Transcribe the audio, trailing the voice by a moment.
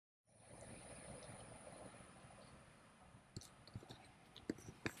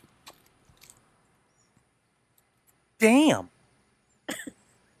Dam.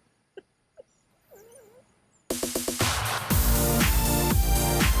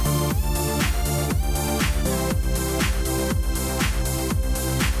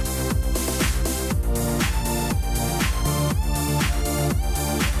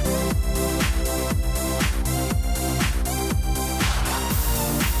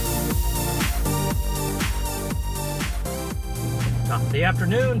 Top of the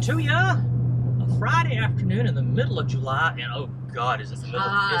afternoon to ya. A Friday afternoon in the middle of July, and oh God, is it the middle?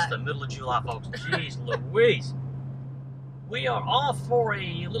 It's the middle of July, folks. Jeez Louise. We are off for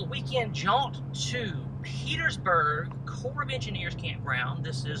a little weekend jaunt to Petersburg Corps of Engineers Campground.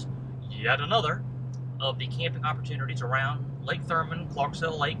 This is yet another of the camping opportunities around Lake Thurmond,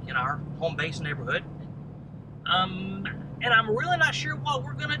 Clarksville Lake in our home base neighborhood. And I'm really not sure what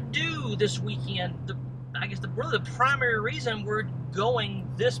we're gonna do this weekend. I guess really the primary reason we're going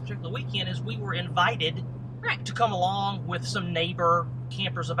this particular weekend is we were invited to come along with some neighbor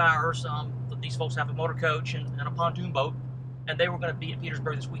campers of ours. These folks have a motor coach and a pontoon boat, and they were going to be at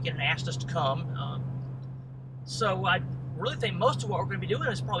Petersburg this weekend and asked us to come. So I really think most of what we're going to be doing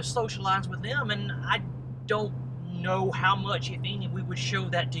is probably socialize with them, and I don't know how much, if any, we would show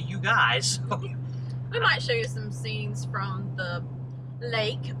that to you guys. We might show you some scenes from the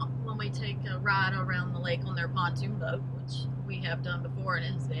lake when we take a ride around the lake on their pontoon boat, which we have done before,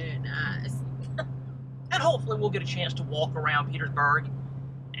 and it's very nice. And hopefully we'll get a chance to walk around Petersburg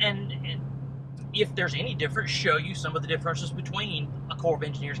and if there's any difference, show you some of the differences between a Corps of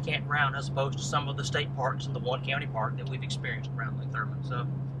Engineers campground as opposed to some of the state parks and the one county park that we've experienced around Lake Thurmond. So,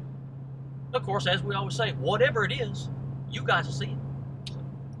 of course, as we always say, whatever it is, you guys will see it. So,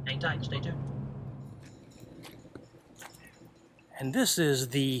 hang tight, stay tuned. And this is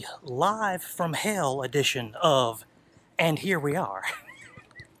the live from hell edition of And Here We Are.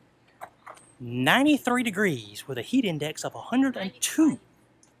 93 degrees with a heat index of 102.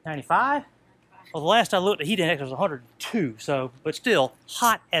 95? Well, the last I looked, the heat index was 102, so, but still,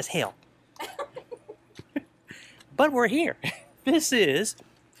 hot as hell. But we're here. This is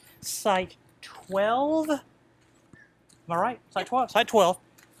Site 12. Am I right? Site 12? Site 12.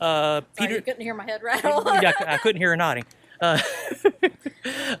 Sorry, you couldn't hear my head rattle. I couldn't hear her nodding.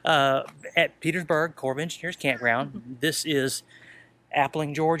 At Petersburg Corps of Engineers Campground. This is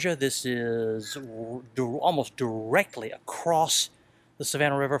Appling, Georgia. This is almost directly across the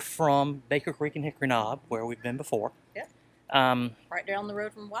Savannah River from Baker Creek and Hickory Knob, where we've been before. Yeah. Right down the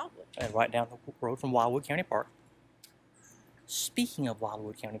road from Wildwood. And right down the road from Wildwood County Park. Speaking of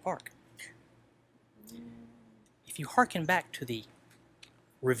Wildwood County Park, if you hearken back to the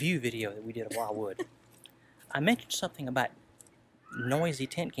review video that we did of Wildwood, I mentioned something about noisy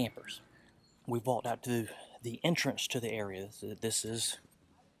tent campers. We walked out to the entrance to the area. This is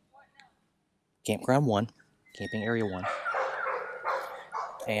Campground 1, Camping Area 1.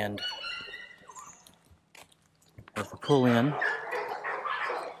 And as we pull in,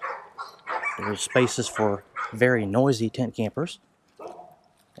 there's spaces for very noisy tent campers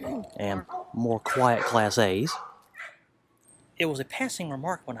and more quiet Class A's. It was a passing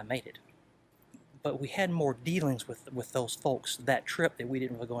remark when I made it, but we had more dealings with those folks that trip that we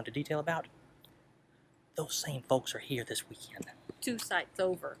didn't really go into detail about. Those same folks are here this weekend. 2 sites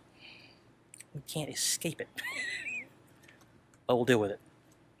over. We can't escape it. But we'll deal with it.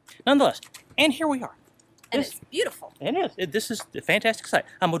 Nonetheless, and here we are. And it's beautiful. It is. This is a fantastic site.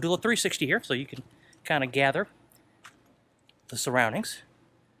 I'm going to do a 360 here so you can kind of gather the surroundings.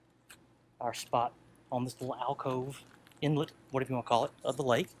 Our spot on this little alcove, inlet, whatever you want to call it, of the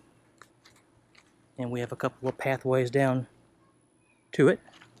lake. And we have a couple of pathways down to it.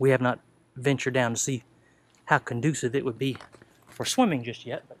 We have not ventured down to see how conducive it would be for swimming just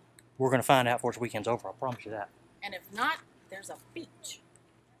yet, but we're going to find out before this weekend's over, I promise you that. And if not, there's a beach.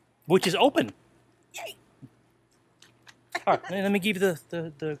 Which is open. Yay! All right, let me give you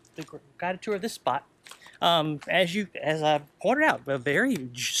the guided tour of this spot. As I pointed out, a very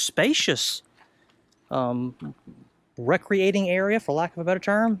spacious recreating area, for lack of a better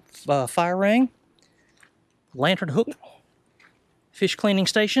term. Fire ring, lantern hook, fish cleaning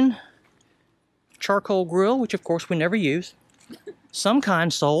station, charcoal grill, which of course we never use. Some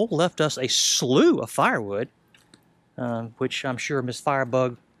kind soul left us a slew of firewood, which I'm sure Miss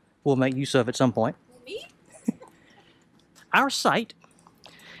Firebug will make use of at some point. Me? Our site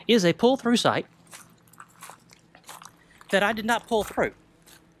is a pull-through site that I did not pull through.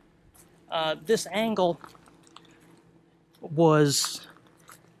 This angle was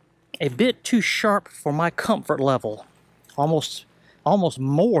a bit too sharp for my comfort level, almost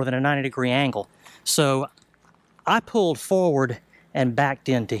more than a 90-degree angle. So I pulled forward and backed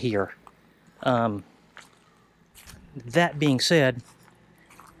into here. that being said,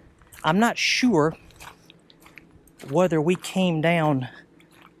 I'm not sure whether we came down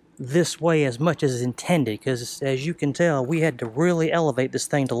this way as much as intended, because as you can tell, we had to really elevate this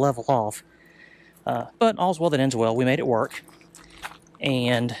thing to level off. But all's well that ends well. We made it work.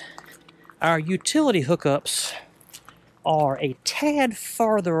 And our utility hookups are a tad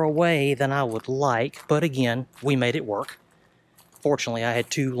farther away than I would like, but again, we made it work. Fortunately, I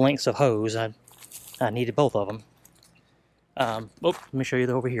had 2 lengths of hose. I needed both of them. Let me show you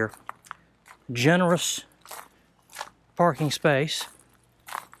over here. Generous parking space.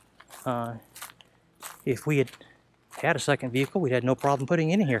 If we had a second vehicle, we'd had no problem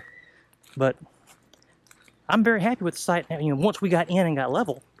putting it in here. But I'm very happy with the site. You know, once we got in and got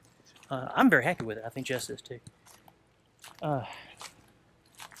level, I'm very happy with it. I think Jess is too.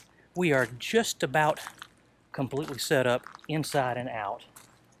 We are just about completely set up inside and out.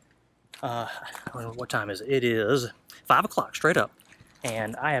 I don't know what time is it. It is 5 o'clock straight up,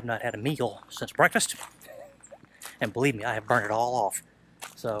 and I have not had a meal since breakfast. And believe me, I have burned it all off.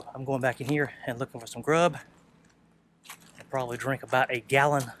 So I'm going back in here and looking for some grub. I'll probably drink about a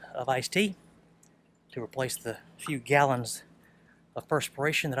gallon of iced tea to replace the few gallons of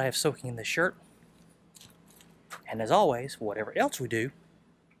perspiration that I have soaking in this shirt. And as always, whatever else we do,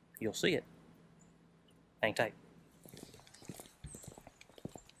 you'll see it. Hang tight.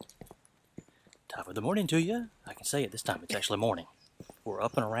 Top of the morning to you. I can say it this time, it's actually morning. We're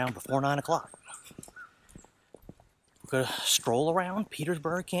up and around before 9 o'clock. We're gonna stroll around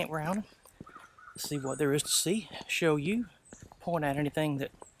Petersburg Campground, see what there is to see, show you, point out anything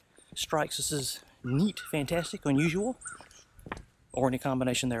that strikes us as neat, fantastic, unusual, or any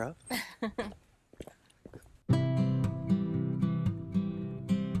combination thereof.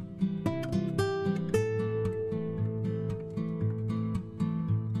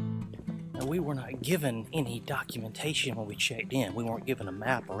 We were not given any documentation when we checked in. We weren't given a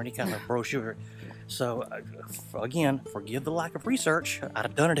map or any kind of brochure. So, again, forgive the lack of research. I'd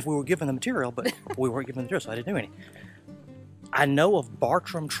have done it if we were given the material, but we weren't given the material, so I didn't do any. I know of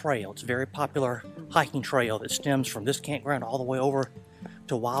Bartram Trail. It's a very popular hiking trail that stems from this campground all the way over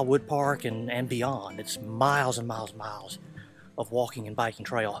to Wildwood Park and beyond. It's miles and miles and miles of walking and biking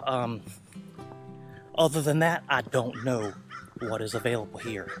trail. Other than that, I don't know what is available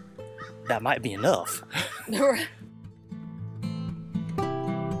here. That might be enough.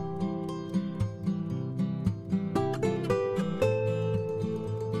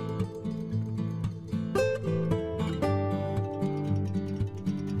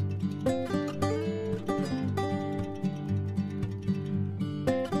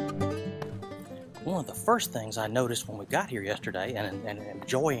 One of the first things I noticed when we got here yesterday, and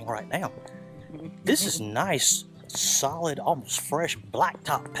enjoying right now, this is nice, solid, almost fresh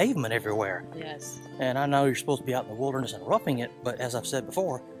blacktop pavement everywhere. Yes. And I know you're supposed to be out in the wilderness and roughing it, but as I've said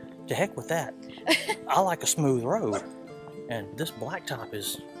before, to heck with that. I like a smooth road, and this blacktop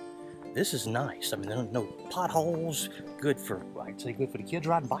this is nice. I mean, there's no potholes. Good for, I'd say, good for the kids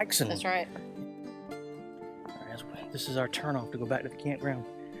riding bikes. And that's right. This is our turnoff to go back to the campground.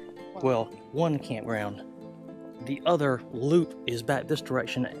 Well, one campground. The other loop is back this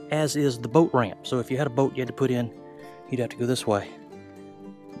direction, as is the boat ramp. So if you had a boat you had to put in, you'd have to go this way.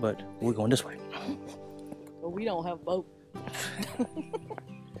 But we're going this way. Well, we don't have a boat.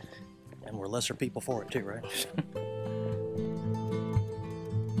 And we're lesser people for it too, right?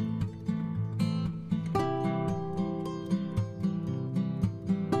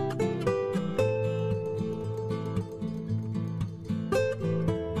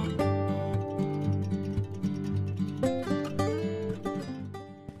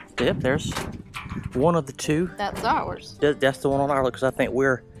 Yep, there's one of the two. That's ours. That's the one on our look, because I think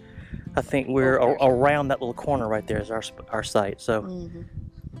we're around that little corner right there is our site. So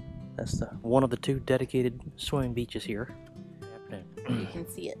that's the one of the two dedicated swimming beaches here. You can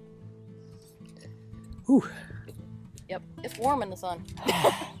see it. Whew. Yep, it's warm in the sun.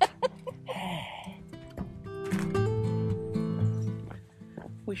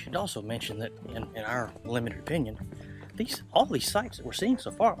 We should also mention that in our limited opinion, all these sites that we're seeing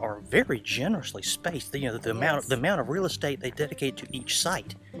so far are very generously spaced. The amount of real estate they dedicate to each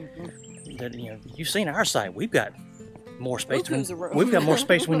site. That, you've seen our site. We've got more space. We've got more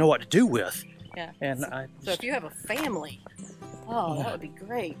space we know what to do with. Yeah. And so if you have a family, that would be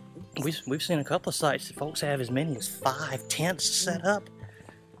great. We've seen a couple of sites that folks have as many as 5 tents set up,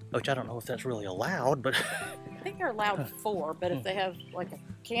 which I don't know if that's really allowed, but I think they're allowed 4. But if they have like a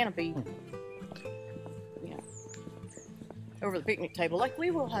canopy. Over the picnic table, like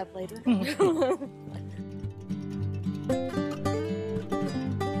we will have later.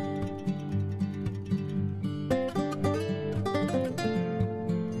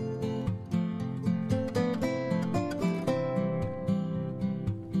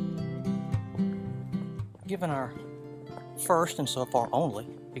 Given our first and so far only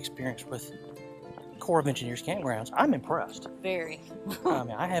experience with Corps of Engineers campgrounds, I'm impressed. Very. I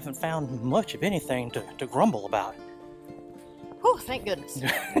mean, I haven't found much of anything to grumble about. Oh, thank goodness.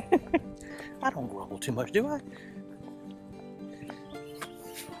 I don't grumble too much, do I?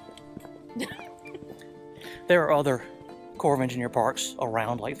 There are other Corps of Engineer parks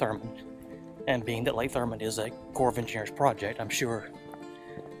around Lake Thurmond, and being that Lake Thurmond is a Corps of Engineers project, I'm sure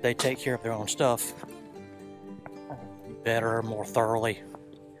they take care of their own stuff better, more thoroughly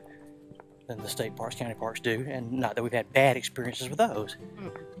than the state parks, county parks do, and not that we've had bad experiences with those,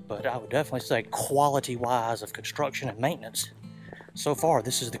 but I would definitely say quality-wise of construction and maintenance, so far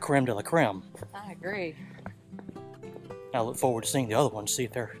this is the creme de la creme. I agree. I look forward to seeing the other ones, see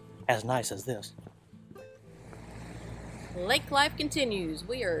if they're as nice as this. Lake life continues.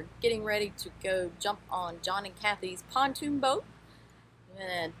 We are getting ready to go jump on John and Kathy's pontoon boat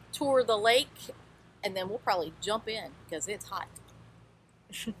and tour the lake, and then we'll probably jump in because it's hot.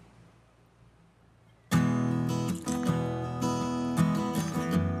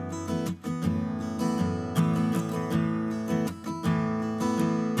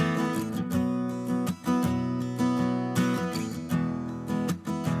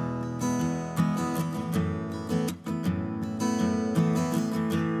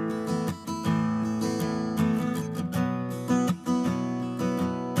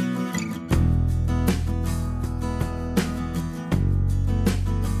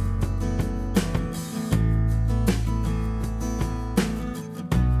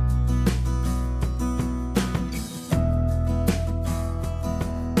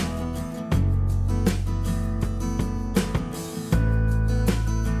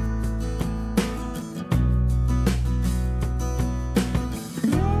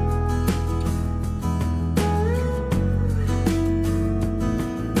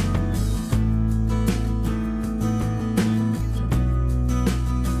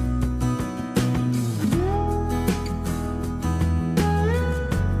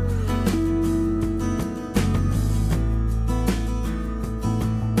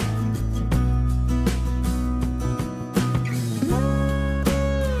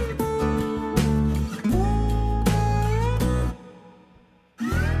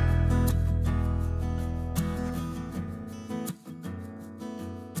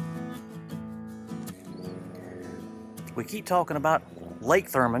 We keep talking about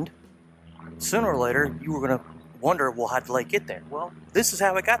Lake Thurmond. Sooner or later, you were going to wonder, well, how'd the lake get there? Well, this is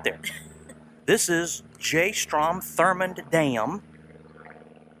how it got there. This is J. Strom Thurmond Dam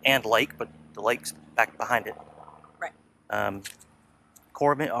and lake, but the lake's back behind it. Right. Army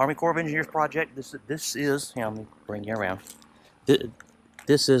Corps of Engineers project. This is, let me bring you around.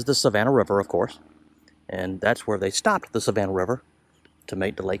 This is the Savannah River, of course, and that's where they stopped the Savannah River to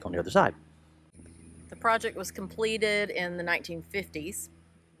make the lake on the other side. The project was completed in the 1950s.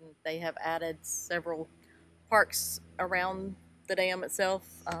 They have added several parks around the dam itself,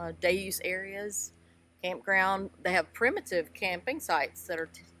 day use areas, campground. They have primitive camping sites that are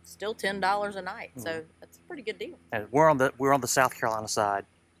still $10 a night, so that's a pretty good deal. And we're on the South Carolina side,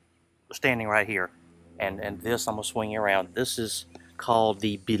 standing right here, and this, I'm gonna swing you around. This is called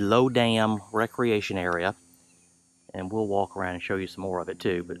the Below Dam Recreation Area, and we'll walk around and show you some more of it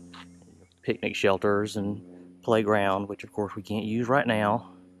too. But picnic shelters and playground, which of course we can't use right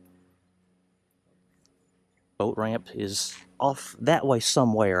now. Boat ramp is off that way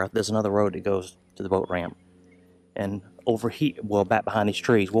somewhere. There's another road that goes to the boat ramp. And over here, well, back behind these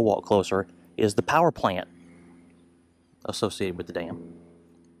trees, we'll walk closer, is the power plant associated with the dam.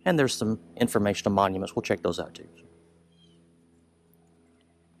 And there's some informational monuments. We'll check those out too.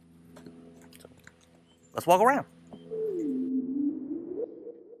 So, let's walk around.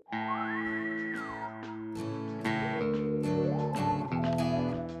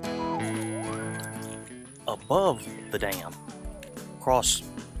 Above the dam, across,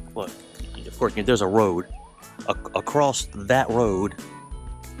 look, of course, there's a road. Across that road,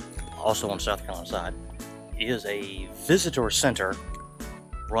 also on the South Carolina side, is a visitor center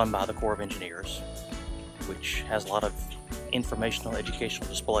run by the Corps of Engineers, which has a lot of informational, educational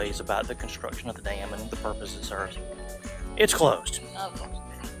displays about the construction of the dam and the purpose it serves. It's closed, Of course.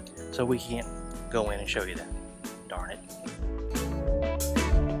 so we can't go in and show you that. Darn it.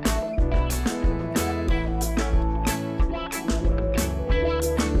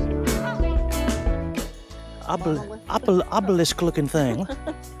 Obelisk looking thing.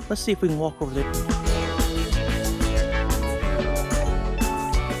 Let's see if we can walk over there.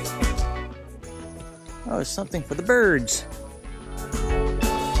 Oh, it's something for the birds.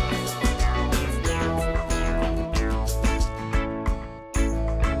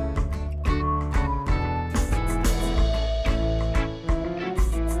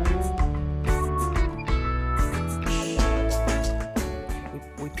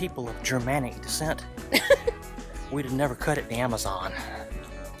 people of Germanic descent, we'd have never cut it in the Amazon,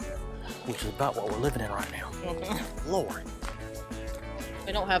 which is about what we're living in right now. Lord.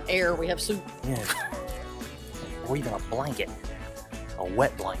 We don't have air, we have soup. Yeah. Or even a blanket, a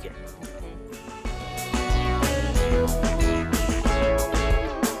wet blanket.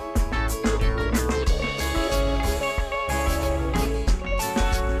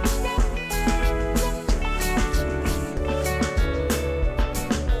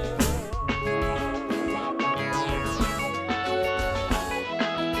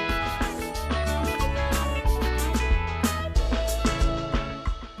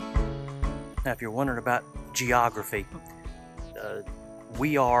 Now, if you're wondering about geography,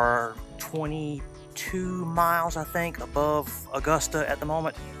 we are 22 miles, I think, above Augusta at the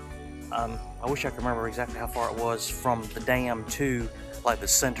moment. I wish I could remember exactly how far it was from the dam to like the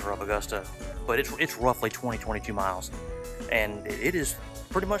center of Augusta, but it's roughly 22 miles, and it is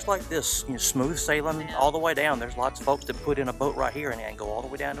pretty much like this, you know, smooth sailing all the way down. There's lots of folks that put in a boat right here and go all the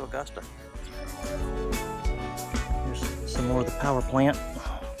way down to Augusta. Here's some more of the power plant.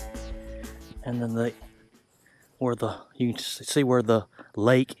 And then you can see where the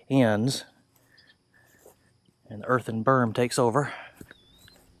lake ends and the earthen berm takes over.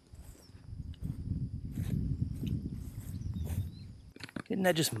 Isn't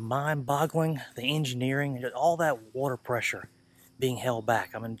that just mind-boggling? The engineering, all that water pressure being held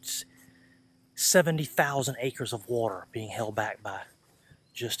back. I mean, it's 70,000 acres of water being held back by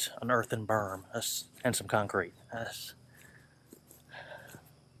just an earthen berm and some concrete.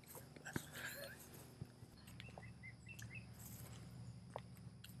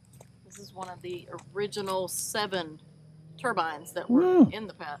 This is one of the original 7 turbines that were in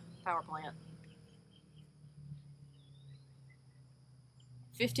the power plant.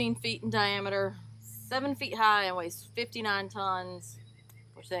 15 feet in diameter, 7 feet high, and weighs 59 tons,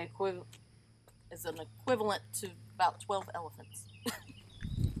 which is an equivalent to about 12 elephants.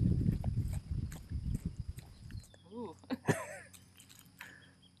 Ooh.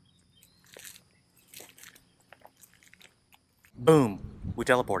 Boom. We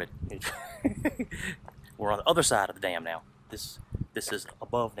teleported. We're on the other side of the dam now. This is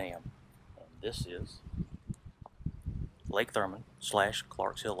above dam. And this is Lake Thurmond /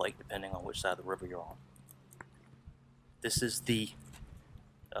 Clark's Hill Lake, depending on which side of the river you're on. This is the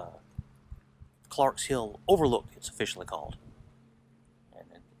Clark's Hill Overlook, it's officially called, and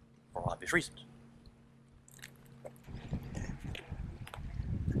for obvious reasons.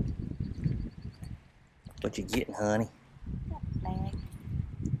 What you getting, honey?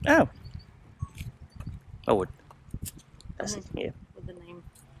 Oh. Oh, that's it, yeah. With the name.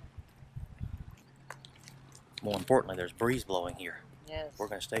 More importantly, there's breeze blowing here. Yes. We're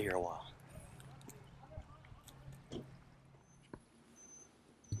going to stay here a while.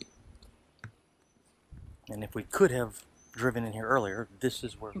 And if we could have driven in here earlier, this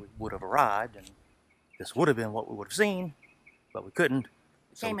is where we would have arrived, and this would have been what we would have seen, but we couldn't.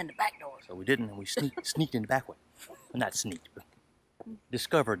 Came in the back door. So we didn't, and we sneaked in the back way. Well, not sneaked, but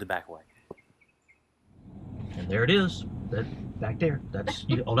discovered the back way. And there it is, that back there. That's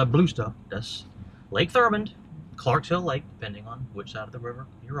all that blue stuff. That's Lake Thurmond, Clark's Hill Lake, depending on which side of the river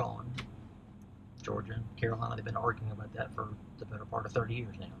you're on. Georgia and Carolina, they've been arguing about that for the better part of 30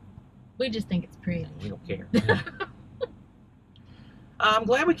 years now. We just think it's pretty. And we don't care. I'm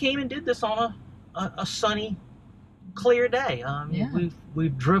glad we came and did this on a sunny, clear day. Yeah.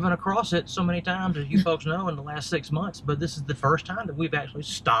 We've driven across it so many times, as you folks know, in the last 6 months, but this is the first time that we've actually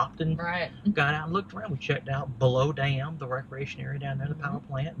stopped and got out and looked around. We checked out below dam, the recreation area down there, the power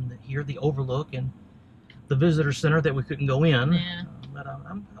plant, and here the overlook and the visitor center that we couldn't go in. Yeah. But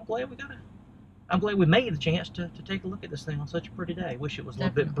I'm glad I'm glad we made the chance to take a look at this thing on such a pretty day. Wish it was a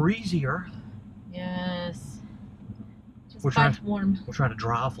little bit breezier. Yes. Just We're warm. We're trying to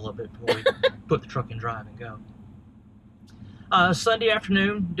dry off a little bit before we put the truck in drive and go. Sunday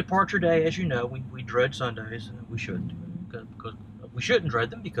afternoon, departure day, as you know, we dread Sundays, and we shouldn't. Because we shouldn't dread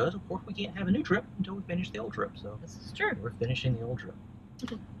them because, of course, we can't have a new trip until we finish the old trip. So This is true. we're finishing the old trip.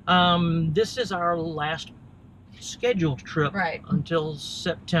 This is our last scheduled trip until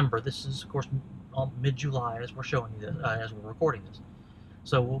September. This is, of course, mid-July as we're showing you this, as we're recording this.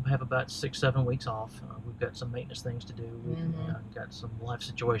 So we'll have about 6-7 weeks off. We've got some maintenance things to do. We've got some life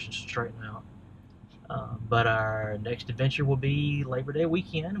situations to straighten out. But our next adventure will be Labor Day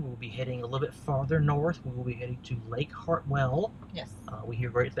weekend. We'll be heading a little bit farther north. We will be heading to Lake Hartwell. Yes. We hear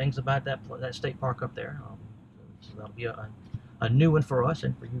great things about that state park up there. So that'll be a new one for us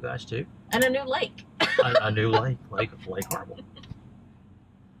and for you guys too. And a new lake. a new lake, Lake Hartwell.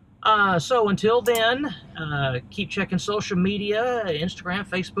 So until then, keep checking social media, Instagram,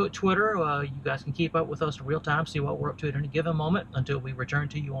 Facebook, Twitter. You guys can keep up with us in real time, see what we're up to at any given moment until we return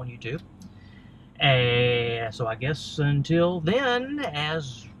to you on YouTube. And so I guess until then,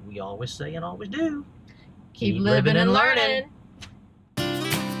 as we always say and always do, Keep living and learning.